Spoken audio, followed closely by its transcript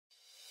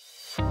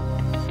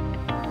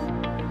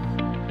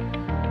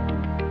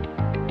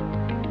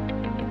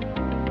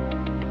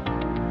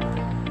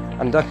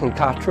I'm Duncan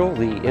Cottrell,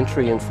 the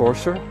entry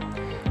enforcer.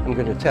 I'm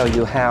going to tell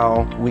you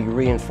how we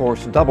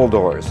reinforce double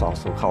doors,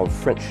 also called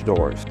French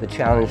doors. The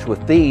challenge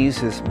with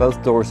these is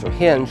both doors are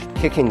hinged.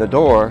 Kicking the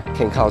door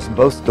can cause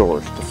both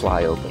doors to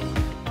fly open.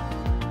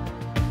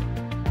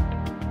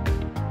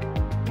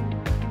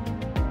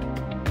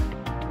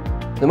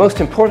 The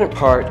most important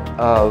part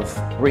of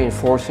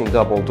reinforcing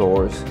double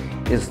doors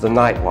is the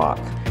night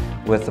lock,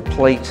 with a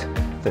plate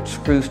that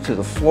screws to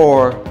the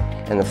floor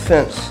and a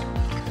fence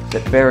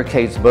that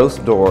barricades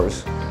both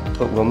doors,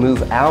 but will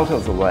move out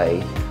of the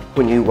way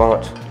when you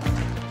want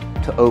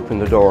to open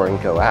the door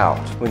and go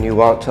out. When you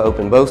want to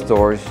open both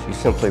doors, you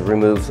simply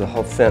remove the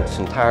whole fence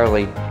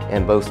entirely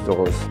and both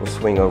doors will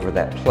swing over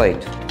that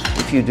plate.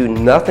 If you do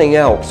nothing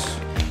else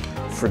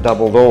for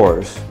double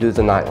doors, do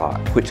the night lock,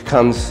 which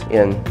comes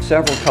in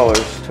several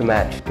colors to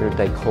match your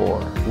decor.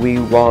 We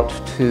want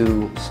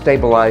to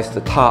stabilize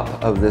the top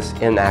of this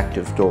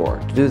inactive door.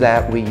 To do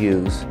that, we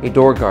use a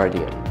door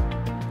guardian,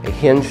 a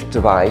hinged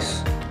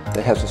device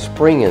that has a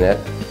spring in it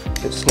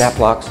that snap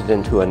locks it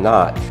into a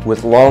notch.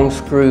 With long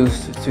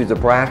screws through the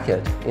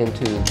bracket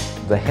into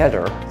the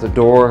header, the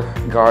door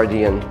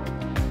guardian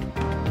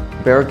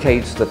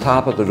barricades the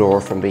top of the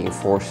door from being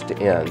forced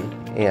in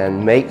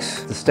and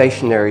makes the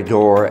stationary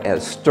door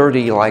as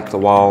sturdy like the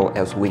wall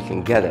as we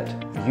can get it.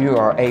 You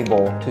are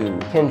able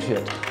to hinge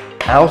it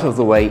out of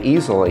the way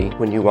easily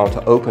when you want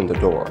to open the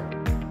door.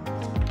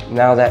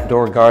 Now that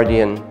door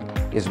guardian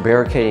is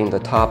barricading the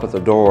top of the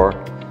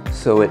door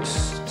so it's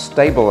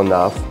stable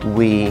enough,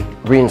 we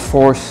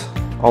reinforce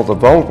all the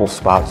vulnerable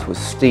spots with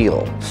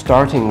steel,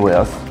 starting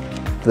with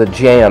the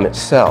jamb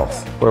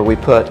itself, where we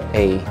put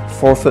a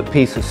 4-foot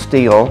piece of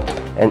steel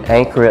and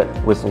anchor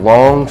it with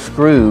long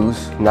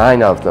screws,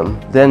 9 of them.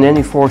 Then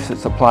any force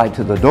that's applied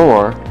to the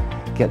door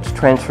gets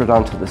transferred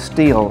onto the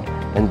steel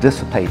and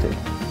dissipated.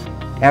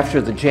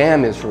 After the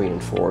jamb is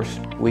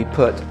reinforced, we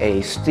put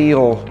a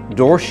steel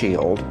door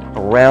shield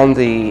around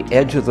the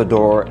edge of the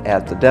door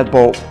at the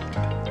deadbolt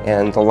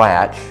and the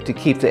latch to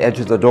keep the edge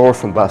of the door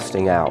from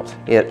busting out.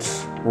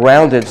 It's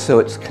rounded so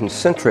it's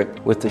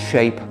concentric with the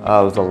shape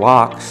of the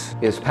locks.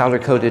 It's powder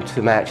coated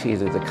to match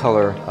either the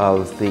color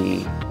of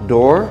the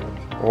door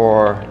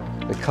or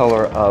the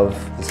color of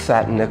the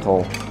satin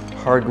nickel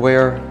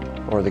hardware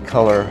or the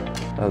color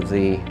of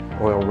the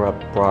oil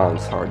rubbed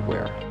bronze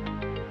hardware.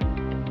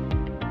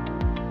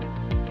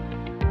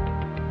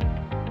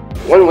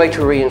 One way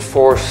to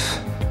reinforce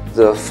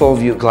the full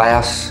view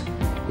glass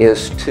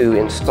is to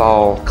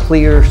install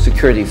clear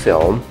security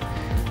film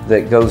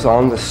that goes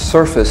on the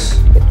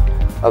surface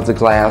of the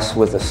glass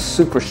with a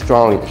super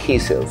strong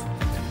adhesive,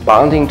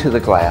 bonding to the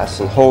glass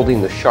and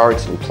holding the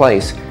shards in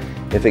place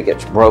if it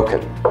gets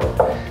broken.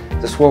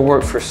 This will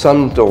work for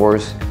some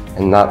doors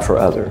and not for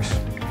others.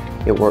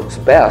 It works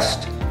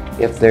best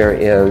if there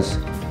is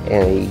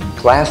a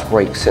glass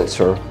break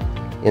sensor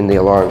in the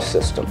alarm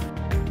system.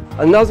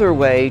 Another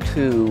way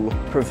to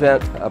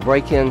prevent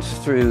break-ins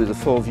through the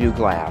full view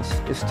glass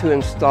is to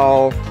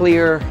install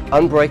clear,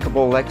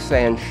 unbreakable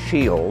Lexan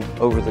shield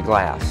over the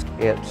glass.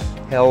 It's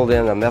held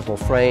in a metal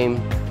frame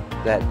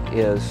that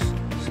is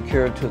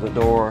secured to the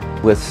door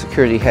with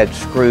security head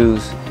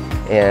screws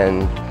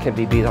and can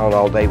be beat on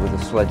all day with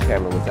a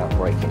sledgehammer without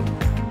breaking.